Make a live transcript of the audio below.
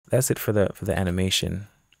that's it for the animation.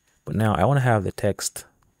 But now I want to have the text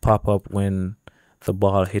pop up when the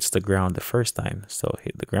ball hits the ground the first time. So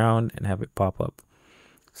hit the ground and have it pop up.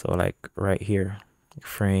 So like right here,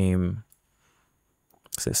 frame,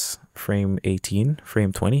 what's this? Frame 18,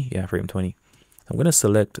 frame 20. Yeah, frame 20. I'm going to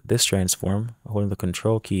select this transform, holding the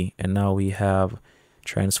control key, and now we have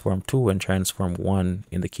transform 2 and transform 1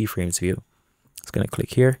 in the keyframes view. It's going to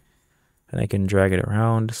click here, and I can drag it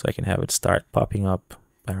around so I can have it start popping up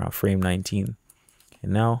around frame 19.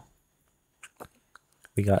 And now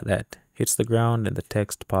we got that. Hits the ground and the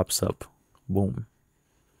text pops up. Boom.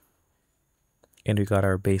 And we got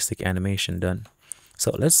our basic animation done.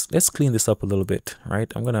 So let's clean this up a little bit,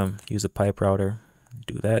 right? I'm going to use a pipe router,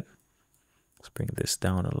 do that. Let's bring this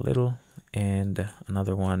down a little, and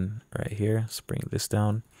another one right here. Let's bring this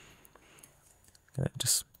down.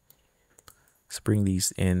 Just bring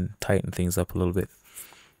these in, tighten things up a little bit.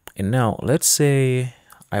 And now let's say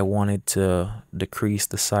I wanted to decrease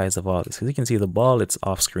the size of all this, because you can see the ball, it's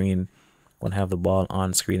off screen. I want to have the ball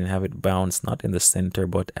on screen and have it bounce not in the center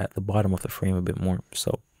but at the bottom of the frame a bit more.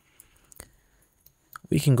 So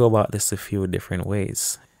we can go about this a few different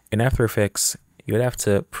ways. In After Effects, you would have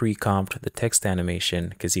to pre-comp the text animation,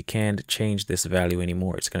 because you can't change this value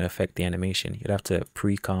anymore. It's going to affect the animation. You'd have to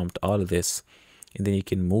pre-comp all of this, and then you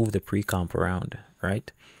can move the pre-comp around,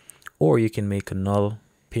 right? Or you can make a null,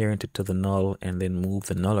 parent it to the null, and then move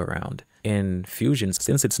the null around. In Fusion,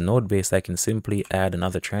 since it's node based, I can simply add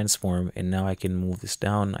another transform, and now I can move this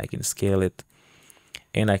down, I can scale it,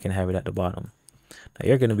 and I can have it at the bottom. Now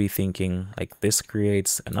you're going to be thinking, like, this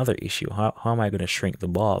creates another issue. How am I going to shrink the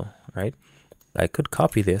ball, right? I could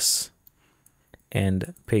copy this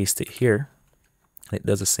and paste it here. It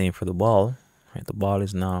does the same for the ball, right? The ball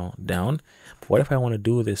is now down. But what if I want to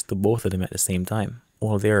do this to both of them at the same time?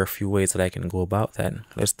 Well, there are a few ways that I can go about that.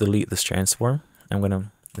 Let's delete this transform.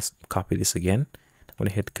 Let's copy this again. I'm going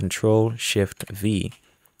to hit Control Shift V,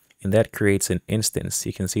 and that creates an instance.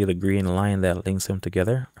 You can see the green line that links them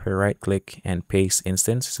together. If I right click and paste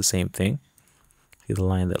instance, it's the same thing. See the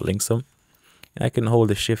line that links them. And I can hold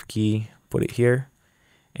the Shift key, put it here,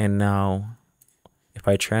 and now if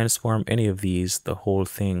I transform any of these, the whole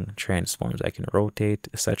thing transforms. I can rotate,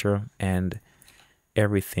 etc., and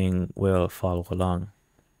everything will follow along.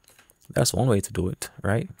 That's one way to do it,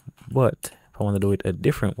 right? But if I want to do it a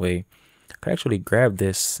different way, I could actually grab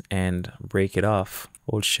this and break it off.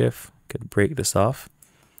 Hold Shift, could break this off,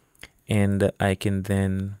 and I can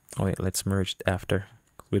then, oh wait, let's merge it after.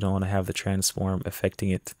 We don't want to have the transform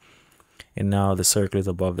affecting it. And now the circle is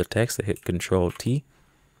above the text. I hit Control T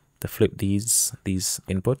to flip these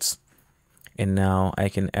inputs. And now I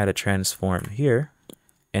can add a transform here,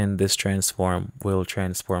 and this transform will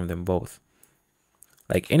transform them both.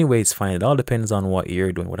 Like, anyway, it's fine. It all depends on what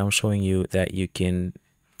you're doing. What I'm showing you, that you can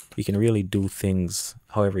really do things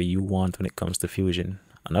however you want when it comes to Fusion.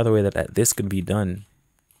 Another way that this could be done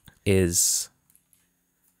is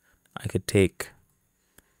I could take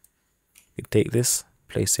this,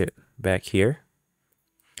 place it back here.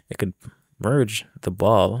 I could merge the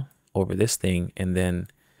ball over this thing, and then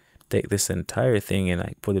take this entire thing and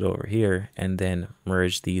I put it over here, and then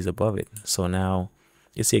merge these above it. So now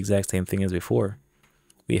it's the exact same thing as before.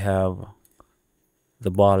 We have the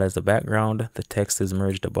ball as the background, the text is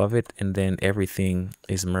merged above it, and then everything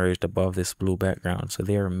is merged above this blue background. So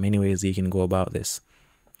there are many ways you can go about this.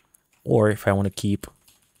 Or if I want to keep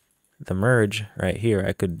the merge right here,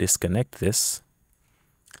 I could disconnect this.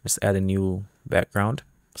 Let's add a new background.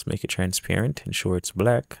 Let's make it transparent, ensure it's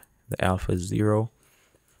black. The alpha is 0.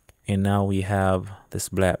 And now we have this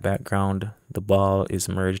black background. The ball is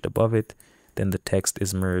merged above it. Then the text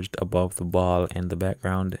is merged above the ball and the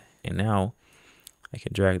background. And now I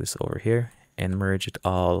can drag this over here and merge it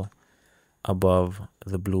all above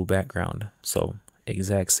the blue background. So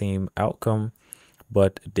exact same outcome,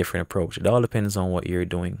 but a different approach. It all depends on what you're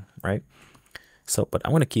doing, right? So, but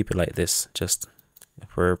I'm going to keep it like this just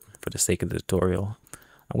for the sake of the tutorial.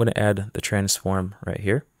 I'm going to add the transform right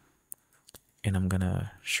here, and I'm going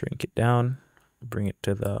to shrink it down, bring it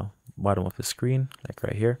to the bottom of the screen, like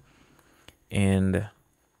right here. And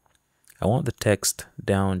I want the text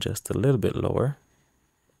down just a little bit lower.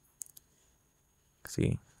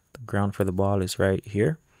 See, the ground for the ball is right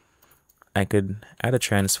here. I could add a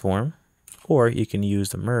transform, or you can use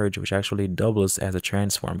the merge, which actually doubles as a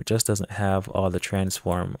transform. It just doesn't have all the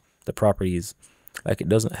transform, the properties. Like, it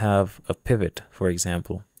doesn't have a pivot, for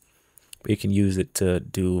example. But you can use it to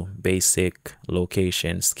do basic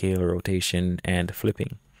location, scale, rotation, and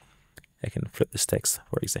flipping. I can flip this text,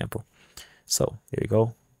 for example. So there you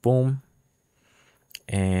go. Boom.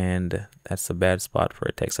 And that's a bad spot for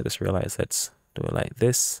a text. I just realized that's do it like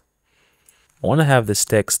this. I want to have this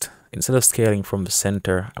text, instead of scaling from the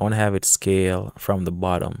center, I want to have it scale from the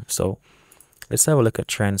bottom. So let's have a look at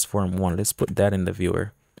transform 1. Let's put that in the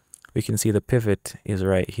viewer. We can see the pivot is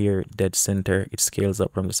right here, dead center. It scales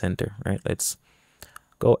up from the center, right? Let's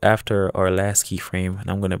go after our last keyframe, and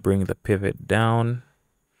I'm going to bring the pivot down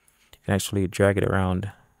and actually drag it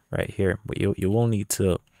around right here. But you will need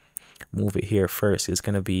to move it here first. It's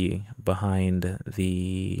going to be behind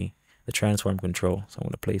the transform control. So I'm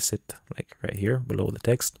going to place it like right here below the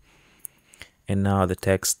text. And now the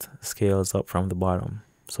text scales up from the bottom.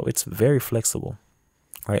 So it's very flexible.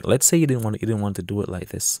 Right? Let's say you didn't want to do it like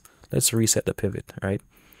this. Let's reset the pivot, right?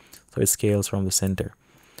 So it scales from the center.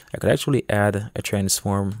 I could actually add a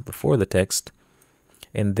transform before the text.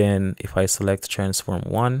 And then if I select transform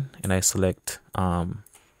 1 and I select, I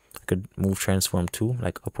could move transform 2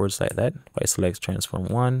 like upwards like that. If I select transform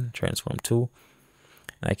 1, transform 2,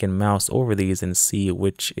 and I can mouse over these and see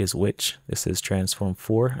which is which. This is transform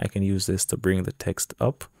 4. I can use this to bring the text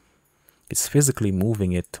up. It's physically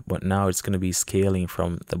moving it, but now it's going to be scaling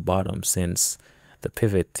from the bottom since the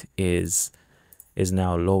pivot is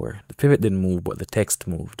now lower. The pivot didn't move, but the text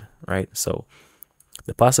moved, right? So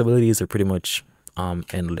the possibilities are pretty much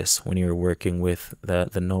endless when you're working with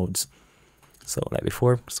the nodes. So like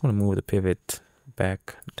before, just want to move the pivot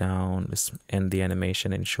back down. Let's end the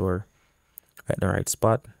animation, ensure at the right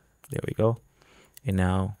spot. There we go. And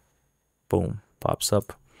now, boom, pops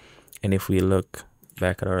up. And if we look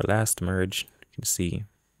back at our last merge, you can see,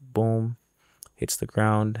 boom, hits the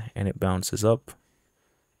ground and it bounces up.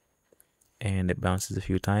 And it bounces a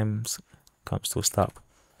few times, comes to a stop.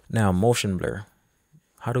 Now, motion blur.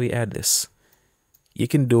 How do we add this? You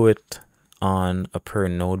can do it on a per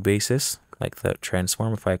node basis, like the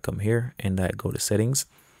transform. If I come here and I go to settings,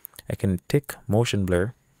 I can tick motion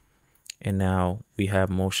blur. And now we have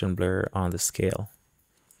motion blur on the scale.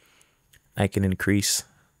 I can increase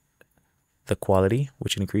the quality,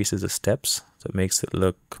 which increases the steps. So it makes it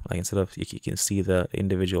look like instead of you can see the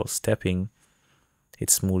individual stepping, it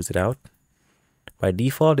smooths it out. By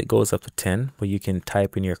default, it goes up to 10, but you can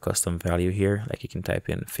type in your custom value here. Like you can type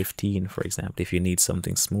in 15, for example, if you need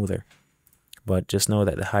something smoother. But just know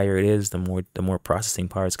that the higher it is, the more processing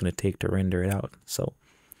power it's going to take to render it out. So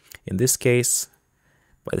in this case,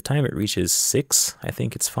 by the time it reaches 6, I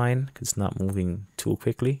think it's fine because it's not moving too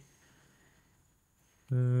quickly.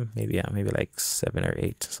 Maybe like 7 or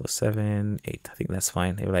 8. So 7, 8, I think that's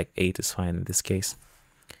fine. Maybe like 8 is fine in this case.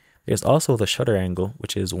 There's also the shutter angle,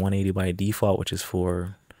 which is 180 by default, which is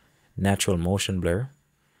for natural motion blur,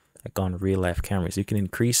 like on real life cameras. You can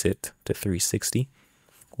increase it to 360,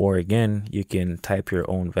 or again, you can type your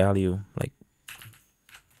own value, like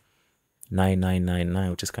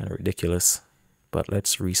 9999, which is kind of ridiculous. But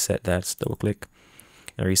let's reset that. Let's double click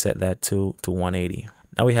and reset that to 180.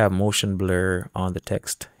 Now we have motion blur on the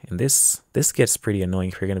text, and this gets pretty annoying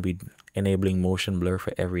if you're going to be enabling motion blur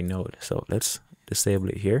for every node. So let's disable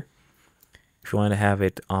it here. If you want to have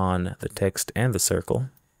it on the text and the circle,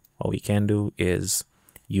 what we can do is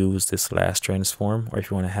use this last transform, or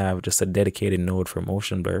if you want to have just a dedicated node for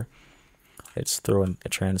motion blur, let's throw a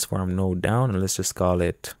transform node down and let's just call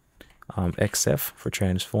it XF for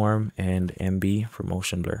transform and MB for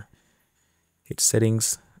motion blur. Hit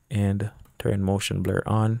settings and turn motion blur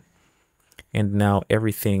on. And now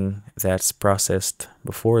everything that's processed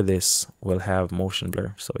before this will have motion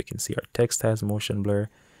blur. So we can see our text has motion blur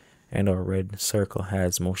and our red circle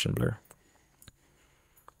has motion blur.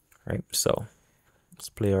 Right, so let's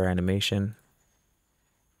play our animation.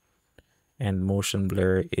 And motion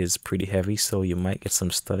blur is pretty heavy, so you might get some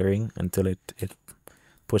stuttering until it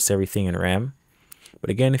puts everything in RAM. But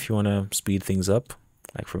again, if you want to speed things up,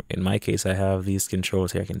 like in my case, I have these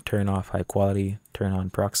controls here. I can turn off high quality, turn on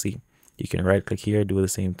proxy. You can right click here, do the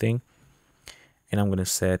same thing. And I'm going to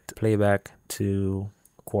set playback to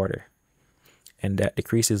 1/4. And that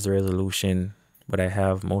decreases the resolution, but I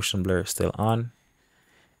have motion blur still on.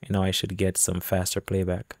 And now I should get some faster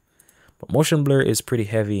playback. But motion blur is pretty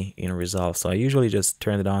heavy in Resolve, so I usually just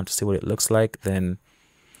turn it on to see what it looks like. Then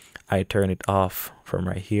I turn it off from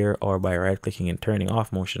right here, or by right clicking and turning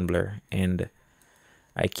off motion blur. And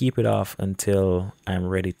I keep it off until I'm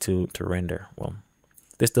ready to render. Well,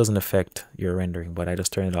 this doesn't affect your rendering, but I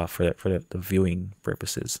just turn it off for the viewing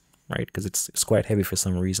purposes, right? Because it's quite heavy for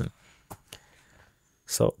some reason.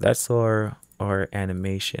 So that's our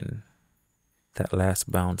animation. That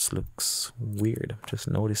last bounce looks weird. I'm just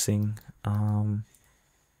noticing.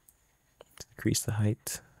 Decrease the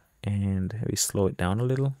height and maybe slow it down a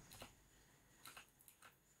little.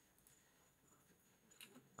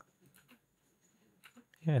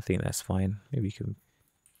 Yeah, I think that's fine. Maybe you can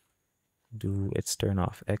let's turn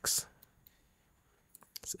off X.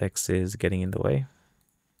 X is getting in the way.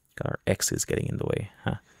 Our X is getting in the way,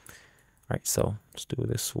 huh? All right, so let's do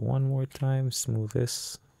this one more time. Smooth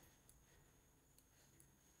this.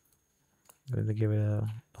 I'm going to give it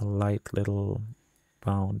a light little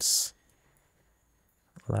bounce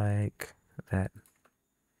like that.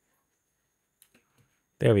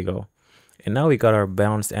 There we go. And now we got our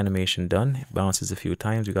bounced animation done. It bounces a few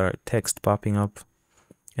times. We got our text popping up,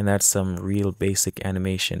 and that's some real basic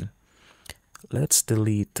animation. Let's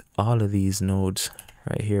delete all of these nodes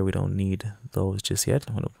right here. We don't need those just yet.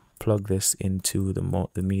 I'm going to plug this into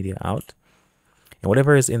the media out. And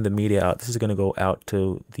whatever is in the media out, this is going to go out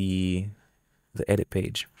to the edit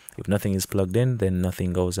page. If nothing is plugged in, then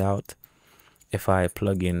nothing goes out. If I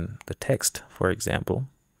plug in the text, for example,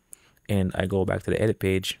 and I go back to the edit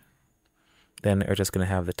page, then we're just going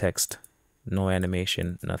to have the text, no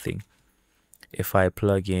animation, nothing. If I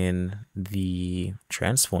plug in the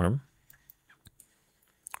transform,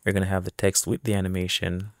 we're going to have the text with the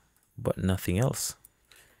animation, but nothing else.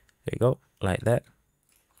 There you go, like that.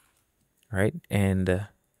 All right, and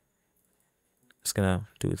just going to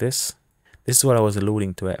do this. This is what I was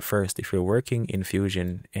alluding to at first. If you're working in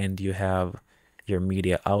Fusion and you have your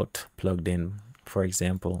media out plugged in, for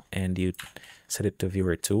example, and you set it to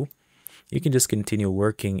viewer 2, you can just continue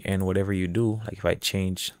working, and whatever you do, like if I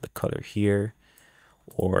change the color here,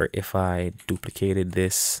 or if I duplicated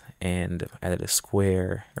this and added a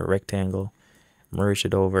square, a rectangle, merged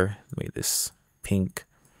it over, made this pink,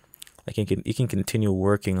 like you can continue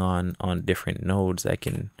working on different nodes. I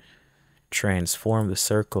can transform the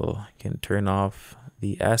circle, can turn off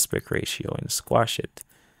the aspect ratio and squash it,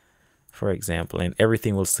 for example, and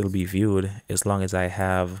everything will still be viewed as long as I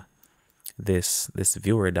have this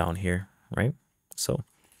viewer down here, right? So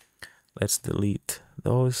let's delete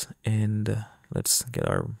those, and let's get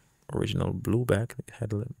our original blue back. It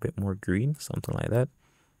had a little bit more green, something like that,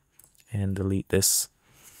 and delete this.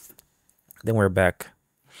 Then we're back.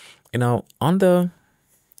 You know,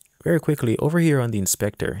 very quickly over here on the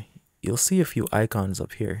inspector, you'll see a few icons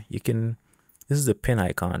up here. This is a pin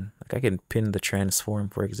icon. Like I can pin the transform,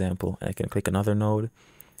 for example, and I can click another node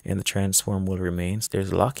and the transform will remain. So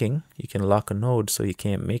there's locking. You can lock a node so you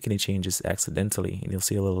can't make any changes accidentally, and you'll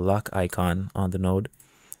see a little lock icon on the node.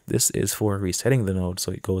 This is for resetting the node,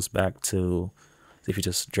 so it goes back to if you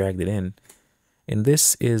just dragged it in. And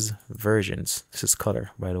this is versions. This is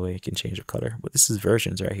color, by the way. You can change the color, but this is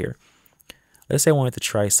versions right here. Let's say I wanted to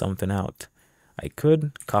try something out. I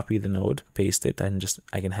could copy the node, paste it, and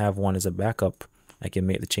I can have one as a backup. I can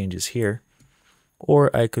make the changes here,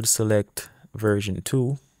 or I could select version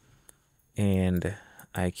 2 and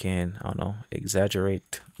I can, I don't know,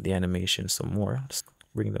 exaggerate the animation some more. Just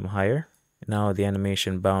bring them higher. Now the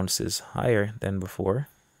animation bounces higher than before.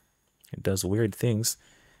 It does weird things.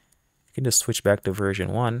 You can just switch back to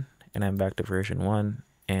version 1, and I'm back to version 1,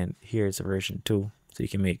 and here's version 2. So you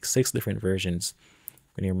can make 6 different versions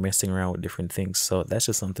when you're messing around with different things. So that's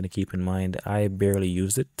just something to keep in mind. I barely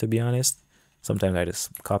use it, to be honest. Sometimes I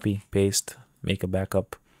just copy, paste, make a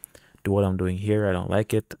backup, do what I'm doing here. I don't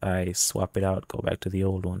like it, I swap it out, go back to the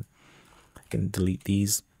old one. I can delete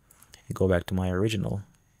these and go back to my original.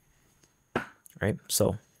 Right,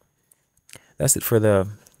 so that's it for the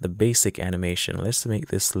basic animation. Let's make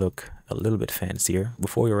this look a little bit fancier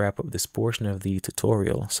before we wrap up this portion of the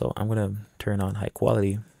tutorial. So I'm gonna turn on high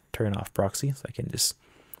quality, turn off proxy, so I can just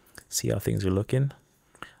see how things are looking.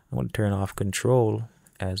 I'm going to turn off control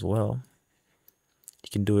as well. You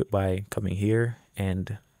can do it by coming here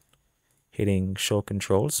and hitting show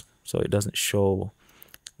controls, so it doesn't show.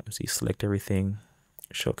 Let's see, select everything,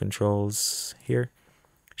 show controls here,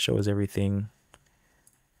 shows everything.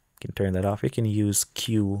 You can turn that off. You can use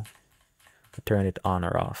Q to turn it on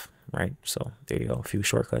or off, right? So there you go, a few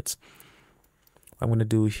shortcuts. What I'm going to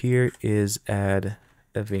do here is add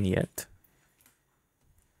a vignette.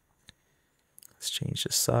 Let's change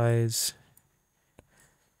the size,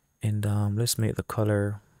 and let's make the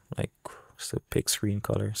color like, so pick screen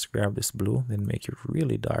color. Let's grab this blue, then make it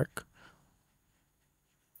really dark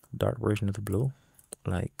version of the blue,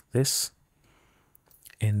 like this.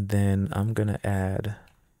 And then I'm gonna add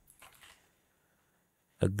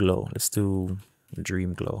a glow. Let's do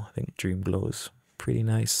dream glow. I think dream glow is pretty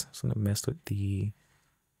nice. So I'm gonna mess with the,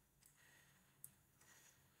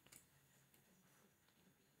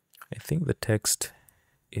 I think the text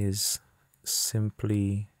is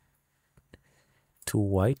simply too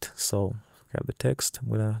white, so grab the text. I'm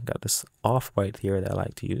gonna got this off-white here that I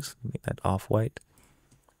like to use. Make that off-white.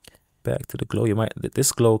 Back to the glow.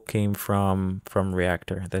 This glow came from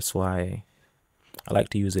Reactor. That's why I like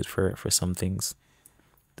to use it for some things.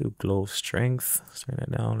 do glow strength. Let's turn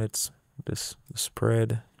that down. Let's this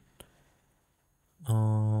spread.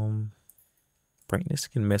 Brightness, you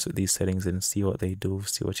can mess with these settings and see what they do,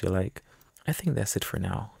 see what you like. I think that's it for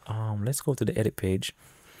now. Let's go to the edit page.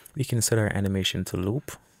 We can set our animation to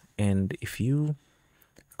loop, and if you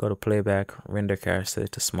go to playback, render cache, set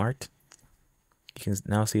it to smart, you can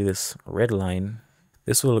now see this red line.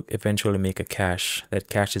 This will eventually make a cache that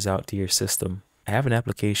caches out to your system. I have an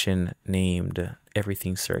application named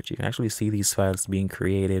Everything Search. You can actually see these files being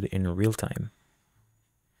created in real time.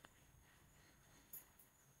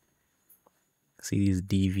 See these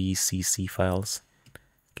DVCC files.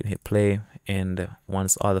 You can hit play, and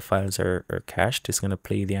once all the files are cached, it's going to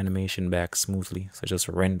play the animation back smoothly. So just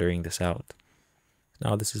rendering this out.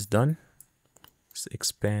 Now this is done. Let's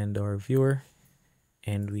expand our viewer,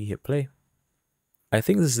 and we hit play. I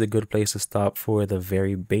think this is a good place to stop for the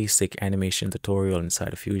very basic animation tutorial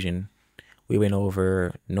inside of Fusion. We went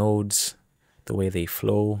over nodes, the way they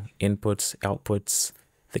flow, inputs, outputs,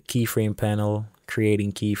 the keyframe panel,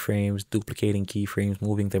 creating keyframes, duplicating keyframes,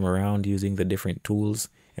 moving them around using the different tools,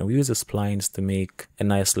 and we use the splines to make a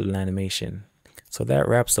nice little animation. So that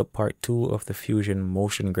wraps up part 2 of the Fusion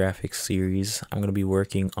motion graphics series. I'm going to be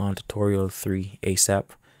working on tutorial 3 ASAP.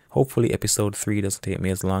 Hopefully episode 3 doesn't take me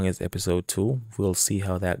as long as episode 2. We'll see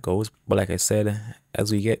how that goes. But like I said,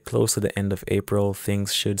 as we get close to the end of April,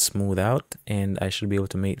 things should smooth out and I should be able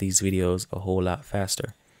to make these videos a whole lot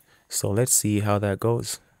faster. So let's see how that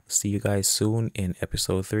goes. See you guys soon in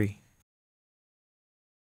episode 3.